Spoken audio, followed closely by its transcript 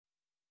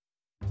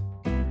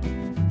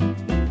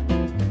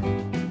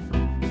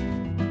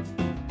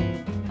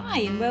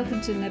Hi and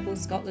welcome to Nibble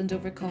Scotland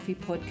Over Coffee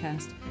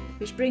podcast,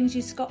 which brings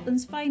you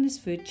Scotland's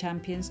finest food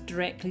champions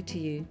directly to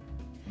you.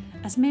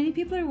 As many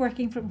people are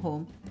working from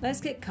home,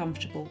 let's get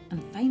comfortable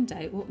and find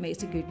out what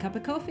makes a good cup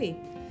of coffee.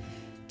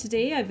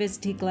 Today I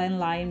visited Glen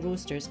Lyon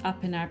Roasters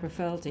up in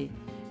Aberfeldy,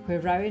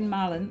 where Rowan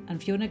Mallon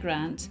and Fiona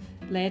Grant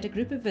led a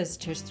group of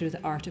visitors through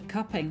the art of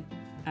cupping.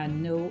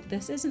 And no,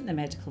 this isn't the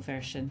medical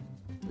version.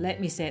 Let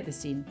me set the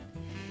scene.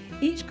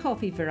 Each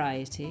coffee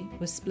variety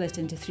was split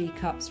into 3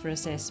 cups for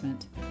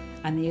assessment,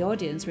 and the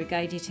audience were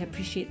guided to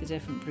appreciate the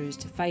different brews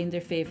to find their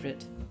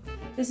favourite.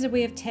 This is a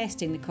way of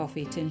testing the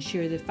coffee to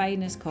ensure the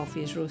finest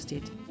coffee is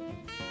roasted.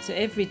 So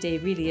every day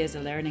really is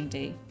a learning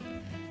day.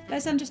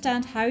 Let's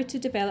understand how to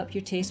develop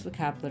your taste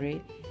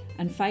vocabulary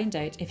and find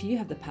out if you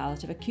have the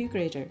palate of a Q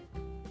grader.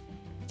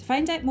 To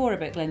find out more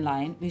about Glen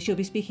Lyon, we shall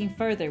be speaking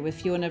further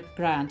with Fiona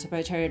Grant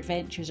about her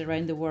adventures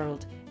around the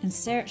world in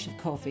search of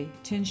coffee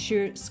to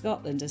ensure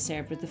Scotland is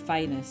served with the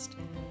finest.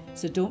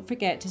 So don't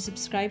forget to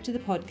subscribe to the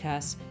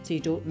podcast so you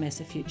don't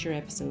miss a future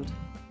episode.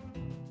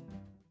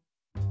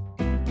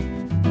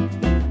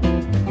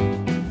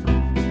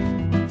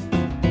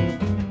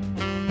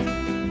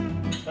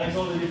 Thanks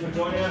all of you for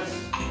joining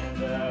us,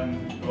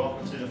 and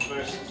welcome to the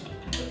first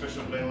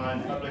official Glen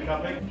Lyon public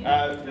cupping.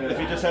 If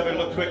you just have a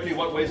look quickly,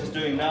 what Wes is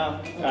doing now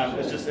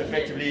is just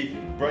effectively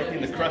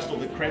breaking the crust or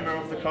the crema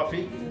of the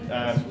coffee.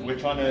 What we're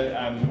trying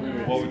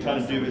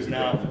to do is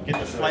now get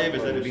the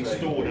flavours that have been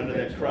stored under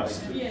that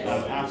crust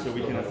out, so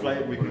we can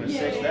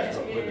assess that.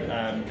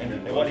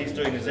 And what he's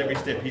doing is every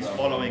step he's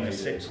following a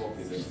set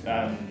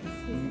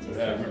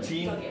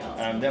routine.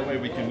 That way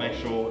we can make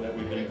sure that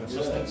we're being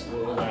consistent.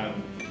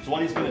 So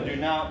what he's going to do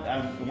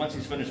now, once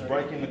he's finished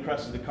breaking the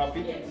crust of the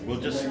coffee, we'll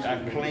just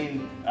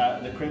clean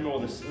the crema.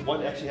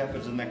 What actually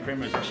happens in that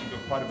crema is actually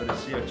got quite a bit of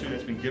CO2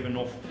 that's been given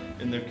off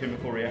in the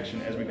chemical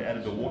reaction as we've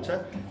added the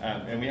water,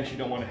 and we actually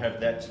don't want to have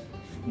that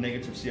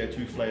negative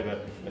CO2 flavour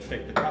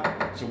affect the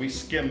cup. So we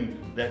skim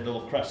that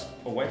little crust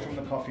away from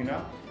the coffee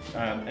now,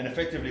 and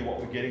effectively what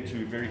we're getting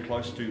to very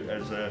close to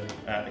is a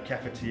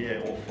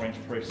cafetiere or French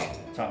press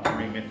type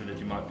brewing method that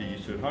you might be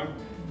used to at home.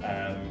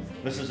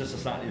 This is just a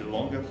slightly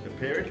longer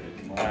period.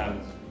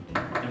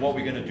 And what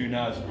we're going to do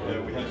now is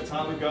we have the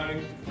timer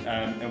going,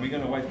 and we're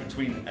going to wait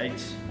between 8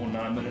 or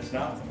 9 minutes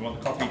now. We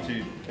want the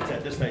coffee it's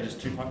at this stage, it's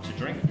too hot to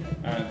drink.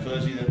 For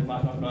those of you that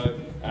might not know,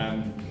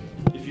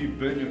 if you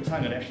burn your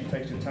tongue, it actually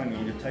takes your tongue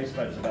or your taste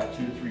buds about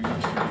 2 to 3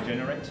 weeks to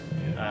regenerate.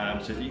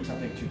 So if you eat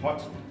something too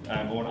hot,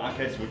 or in our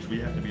case, which we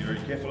have to be very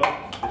careful of,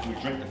 if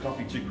we drink the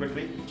coffee too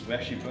quickly, we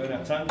actually burn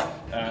our tongue,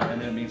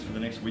 and then it means for the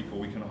next week or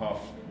week and a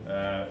half,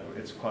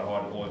 it's quite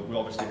hard. We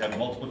obviously have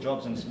multiple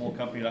jobs in a small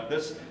company like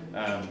this,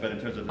 but in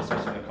terms of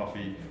assessing the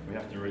coffee, we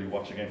have to really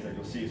watch against that.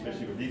 You'll see,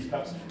 especially with these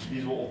cups,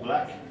 these were all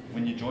black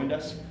when you joined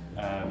us.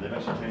 They've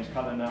actually changed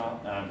colour now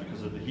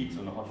because of the heat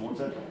and the hot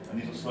water,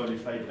 and these will slowly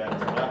fade back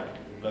to black.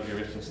 Love your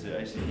reference to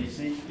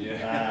ACDC.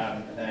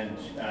 Yeah.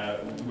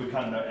 We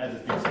kind of know as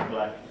it gets to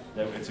black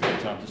that it's a good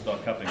time to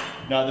start cupping.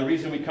 Now the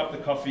reason we cup the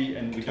coffee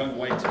and we don't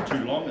wait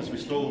too long is we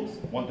still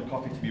want the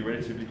coffee to be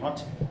relatively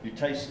hot. You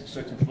taste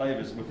certain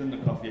flavours within the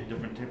coffee at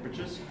different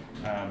temperatures,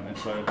 and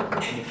so in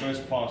the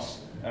first pass,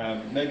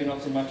 maybe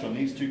not so much on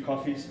these 2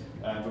 coffees,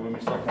 but when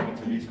we start coming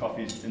to these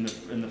coffees, in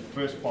the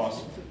first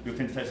pass, you'll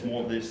tend to taste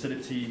more of the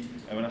acidity.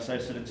 And when I say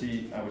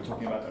acidity, we're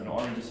talking about an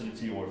orange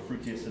acidity or a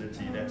fruity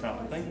acidity, that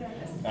type of thing.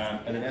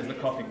 And then as the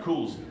coffee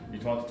cools, you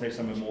start to taste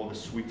some of more of the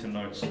sweeter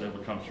notes that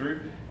will come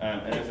through.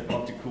 And as the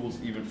coffee cools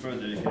even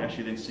further, you can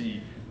actually then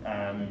see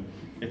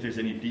if there's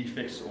any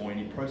defects or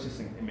any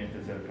processing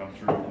methods that have come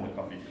through in the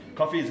coffee.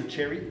 Coffee is a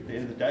cherry at the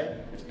end of the day.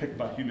 It's picked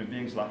by human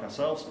beings like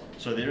ourselves,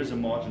 so there is a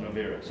margin of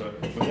error. So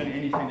within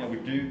anything that we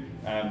do,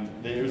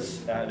 there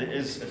is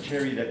a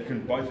cherry that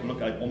can both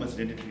look almost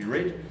identically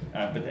red,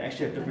 but they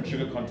actually have different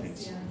sugar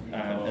contents.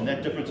 And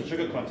that difference in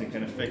sugar content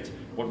can affect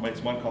what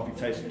makes one coffee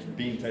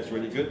bean taste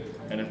really good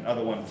and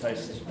another one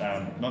tastes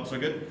not so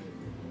good.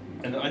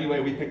 And the only way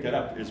we pick that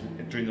up is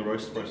during the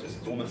roast process.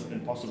 It's almost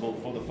impossible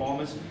for the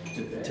farmers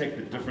to detect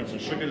the difference in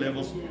sugar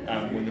levels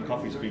when the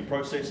coffee's being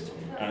processed.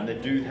 They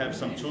do have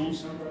some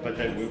tools, but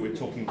we're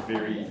talking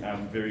very,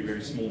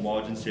 very small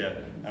margins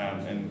here.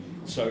 And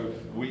so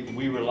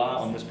we rely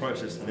on this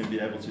process to then be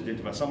able to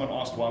identify. Someone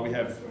asked why we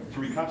have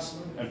 3 cups,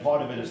 and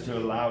part of it is to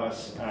allow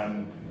us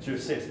to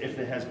assess if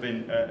there has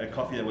been a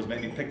coffee that was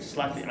maybe picked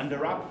slightly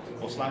underripe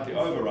or slightly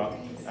overripe.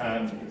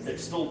 It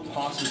still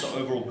passes the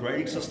overall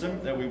grading system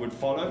that we would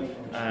follow,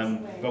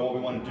 but what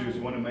we want to do is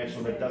we want to make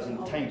sure that it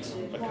doesn't taint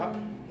the cup,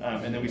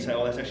 and then we say,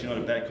 oh, that's actually not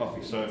a bad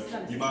coffee. So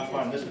you might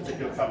find this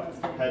particular cup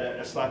had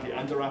a slightly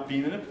underripe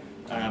bean in it,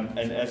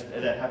 and as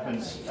that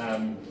happens,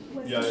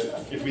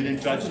 if we then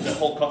judge the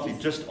whole coffee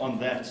just on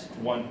that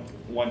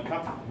one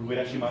cup, we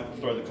actually might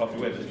throw the coffee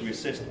away. But if we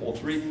assess all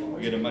 3,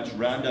 we get a much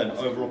rounder and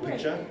overall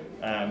picture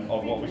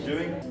of what we're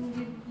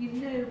doing. You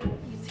know you're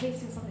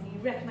tasting something, you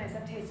recognise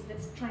that taste, but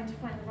it's trying to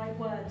find the right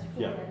word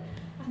for it.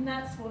 And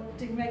that's what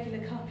doing regular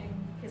cupping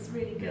is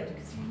really good,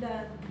 because you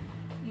learn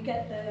you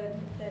get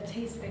the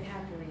taste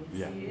vocabulary.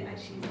 Yeah. So you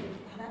actually think,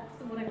 that's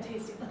what I'm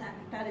tasting. Oh,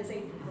 that is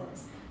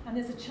apricots. And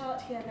there's a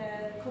chart here,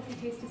 the coffee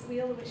taster's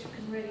wheel, which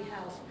can really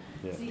help.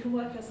 Yeah. So you can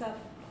work yourself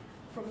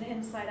from the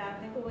inside out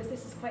and think, oh,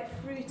 this is quite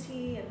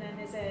fruity, and then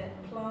is it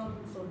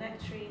plums or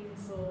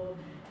nectarines, or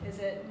is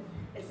it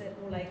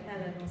more like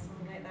melon or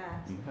something like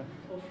that,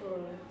 or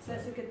floral? So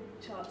it's a good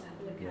chart to have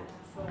a look at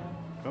as well.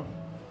 Cool.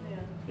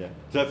 Yeah.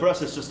 So for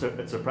us,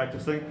 it's a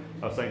practice thing.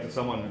 I was saying to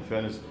someone,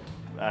 Fiona's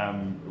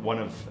one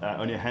of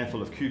only a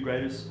handful of Q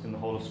graders in the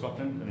whole of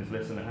Scotland, and there's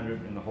less than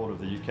 100 in the whole of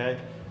the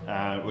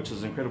UK, which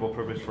is an incredible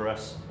privilege for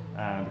us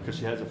because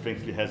she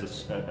effectively has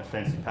a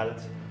fancy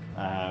palate.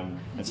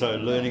 And so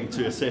learning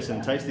to assess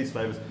and taste these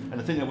flavors, and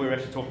the thing that we're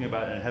actually talking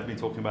about and have been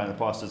talking about in the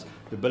past is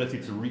the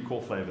ability to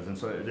recall flavors. And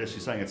so as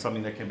she's saying, it's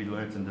something that can be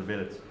learned and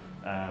developed.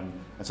 And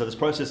so this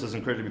process is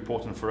incredibly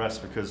important for us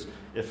because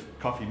if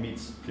coffee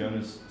meets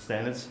Fiona's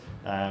standards,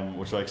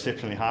 which are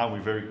exceptionally high, and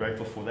we're very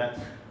grateful for that,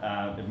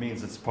 it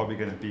means it's probably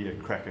going to be a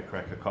cracker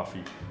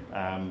coffee.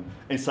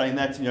 In saying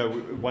that,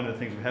 one of the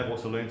things we have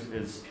also learned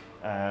is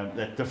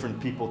that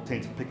different people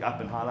tend to pick up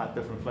and highlight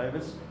different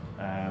flavors.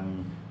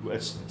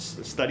 It's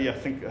a study, I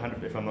think,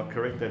 if I'm not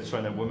correct, that's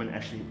shown that women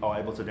actually are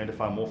able to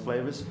identify more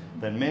flavors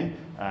than men.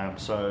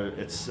 So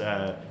it's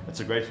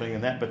a great thing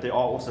in that. But there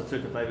are also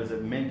certain flavors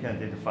that men can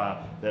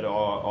identify that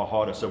are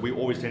harder. So we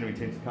always tend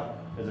to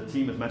cup as a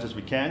team as much as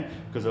we can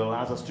because it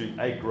allows us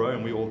to grow,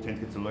 and we all tend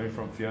to get to learn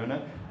from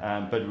Fiona.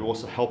 But we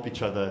also help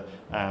each other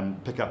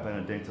pick up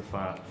and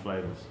identify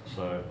flavors.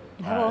 So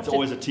it's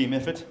always a team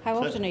effort. How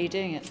often are you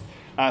doing it?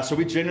 So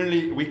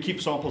we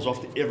keep samples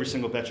after every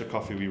single batch of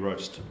coffee we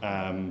roast,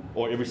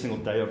 or every single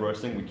day of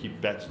roasting. We keep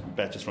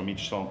batches from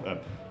each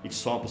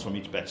samples from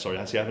each batch. Sorry,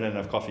 I haven't had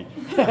enough coffee.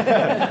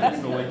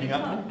 Still waking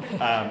up,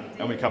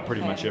 and we cup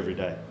pretty much every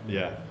day.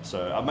 Yeah.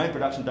 So our main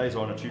production days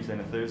are on a Tuesday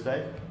and a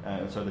Thursday,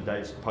 so the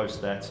days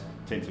post that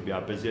tend to be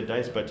our busier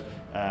days. But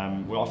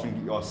we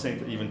often are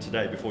sent, even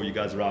today before you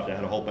guys arrived, I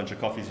had a whole bunch of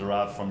coffees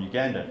arrive from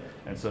Uganda,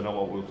 and so now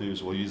what we'll do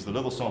is we'll use the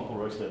little sample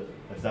roaster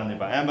that's down there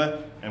by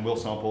Amber, and we'll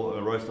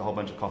roast a whole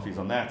bunch of coffees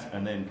on that,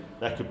 and then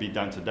that could be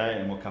done today,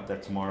 and we'll cup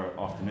that tomorrow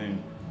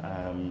afternoon.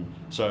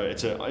 So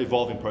it's an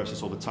evolving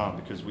process all the time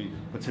because we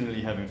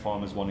continually having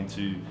farmers wanting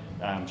to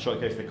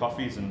showcase their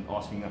coffees and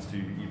asking us to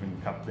even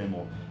cup them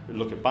or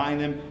look at buying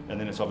them, and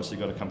then it's obviously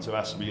got to come to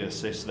us. We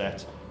assess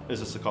that. Is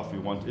this the coffee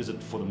we want? Is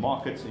it for the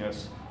market?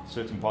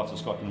 Certain parts of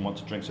Scotland want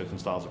to drink certain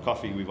styles of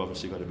coffee. We've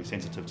obviously got to be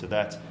sensitive to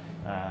that.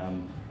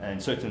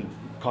 And certain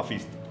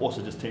coffees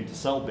also just tend to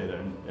sell better.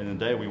 And in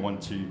the day we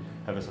want to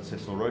have a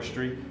successful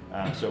roastery.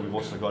 So we've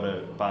also got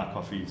to buy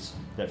coffees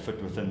that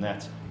fit within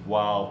that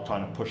while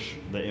trying to push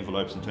the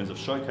envelopes in terms of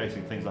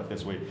showcasing things like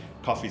this where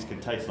coffees can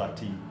taste like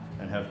tea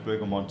and have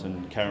bergamot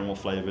and caramel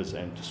flavors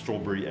and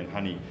strawberry and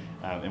honey.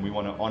 And we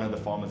want to honor the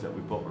farmers that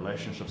we've built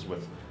relationships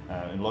with.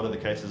 In a lot of the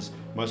cases,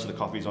 most of the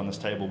coffees on this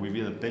table, we've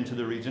either been to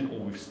the region or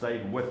we've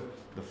stayed with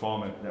the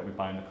farmer that we're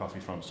buying the coffee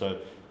from. So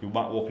you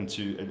might walk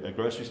into a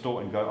grocery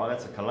store and go, oh,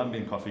 that's a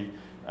Colombian coffee.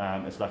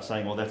 It's like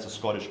saying, well, that's a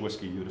Scottish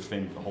whiskey. You would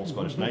offend the whole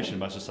Scottish nation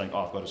by just saying,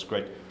 oh, I've got this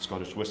great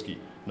Scottish whiskey.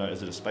 No,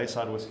 is it a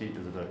Speyside whiskey?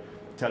 Is it a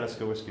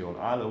Talisker whiskey or an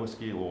Islay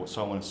whiskey or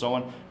so on and so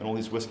on? And all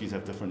these whiskies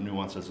have different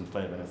nuances and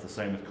flavour, and it's the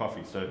same with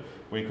coffee. So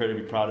we're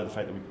incredibly proud of the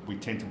fact that we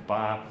tend to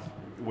buy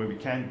where we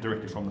can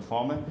directly from the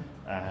farmer,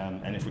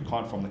 and if we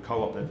can't, from the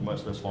co-op that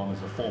most of those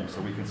farmers are formed.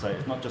 So we can say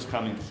it's not just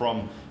coming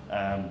from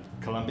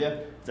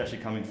Colombia, it's actually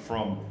coming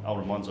from El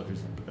Ramonzo,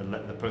 who's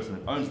the person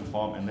that owns the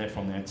farm, and they're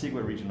from the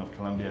Antigua region of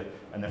Colombia,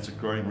 and that's a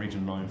growing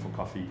region known for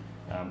coffee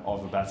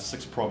of about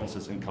 6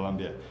 provinces in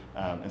Colombia.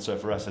 And so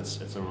for us,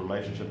 it's a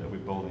relationship that we're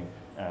building,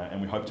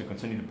 and we hope to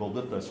continue to build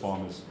with those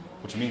farmers,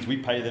 which means we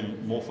pay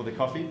them more for their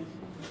coffee,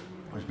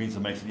 which means it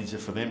makes it easier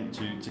for them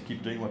to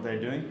keep doing what they're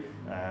doing.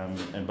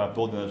 And by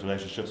building those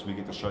relationships, we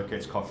get to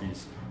showcase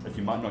coffees that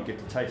you might not get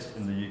to taste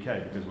in the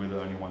UK because we're the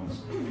only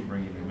ones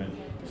bringing them in.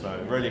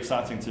 So really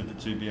exciting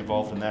to be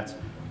involved in that.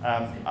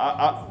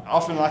 I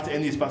often like to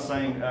end these by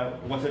saying,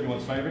 what's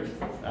everyone's favourite?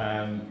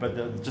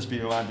 But just be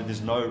reminded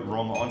there's no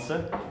wrong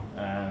answer.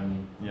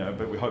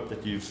 But we hope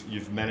that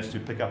you've managed to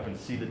pick up and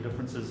see the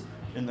differences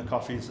in the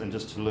coffees and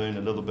just to learn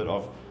a little bit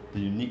of the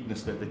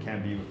uniqueness that there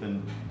can be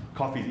within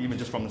coffees, even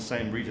just from the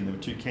same region. There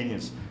were 2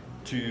 Kenyans,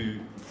 2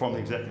 from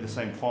exactly the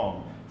same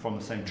farm, from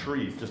the same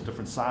trees, just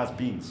different sized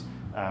beans,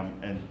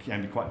 and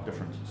can be quite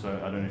different. So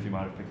I don't know if you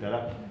might have picked that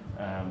up,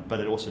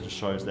 but it also just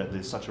shows that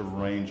there's such a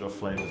range of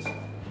flavours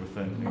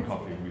within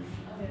coffee.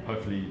 We've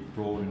hopefully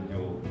broadened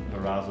your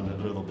horizon a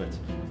little bit.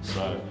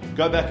 So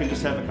go back and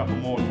just have a couple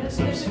more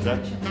sips of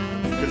that,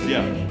 because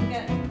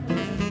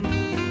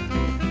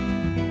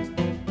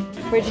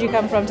Where did you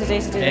come from today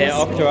to do this?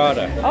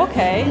 Auchterarder.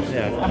 Okay.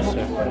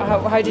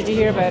 Yeah. How did you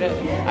hear about it?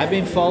 I've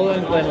been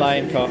following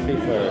Glenlyon Coffee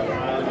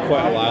for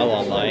quite a while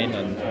online,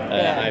 and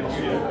I've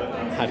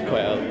had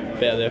quite a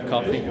bit of their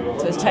coffee.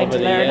 So it's time over to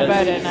the learn years.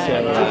 about it now.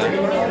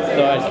 So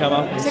thought I'd come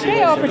up and It's a see great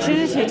it.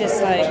 opportunity to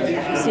just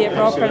like see it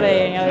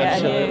properly.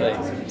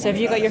 Absolutely. So have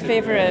you got your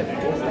favourite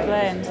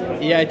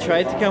blend? Yeah, I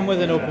tried to come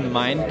with an open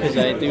mind because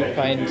I do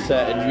find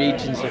certain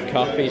regions of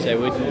coffees I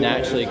wouldn't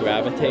naturally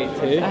gravitate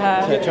to.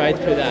 So I tried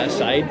to put that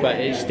aside, but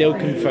it's still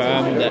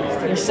confirmed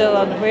that You're still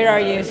on. Where are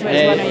you? Which one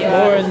are you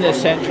more at? in the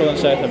Central and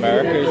South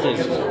Americas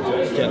is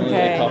generally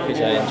Okay. the coffees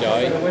I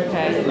enjoy.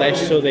 Okay.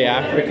 Less so the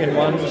African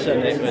ones,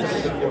 and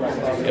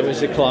it was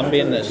the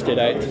Colombian that stood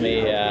out to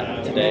me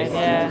today.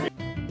 Yeah.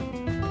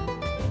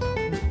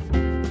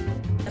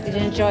 Did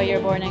you enjoy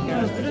your morning?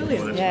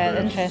 Brilliant. Yeah,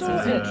 interesting. So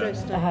isn't it?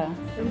 interesting.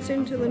 I'm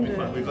saying to Linda,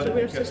 so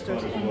we're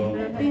sisters,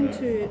 and I've been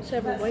to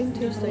several wine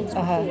tastings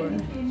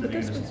before, but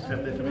this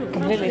was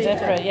Completely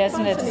different, yeah,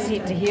 isn't it?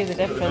 To hear the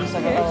difference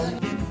of it all.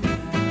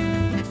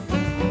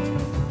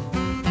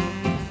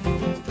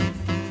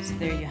 So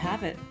there you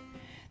have it.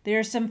 There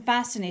are some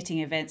fascinating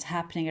events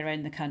happening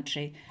around the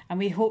country, and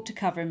we hope to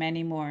cover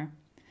many more.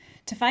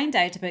 To find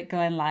out about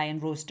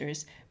Glenlyon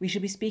Roasters, we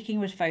shall be speaking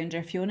with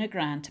founder Fiona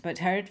Grant about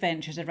her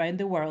adventures around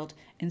the world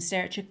in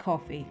search of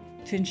coffee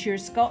to ensure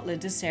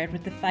Scotland is served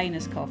with the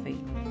finest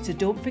coffee. So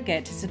don't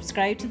forget to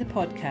subscribe to the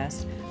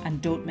podcast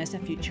and don't miss a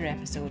future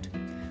episode.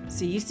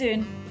 See you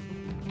soon.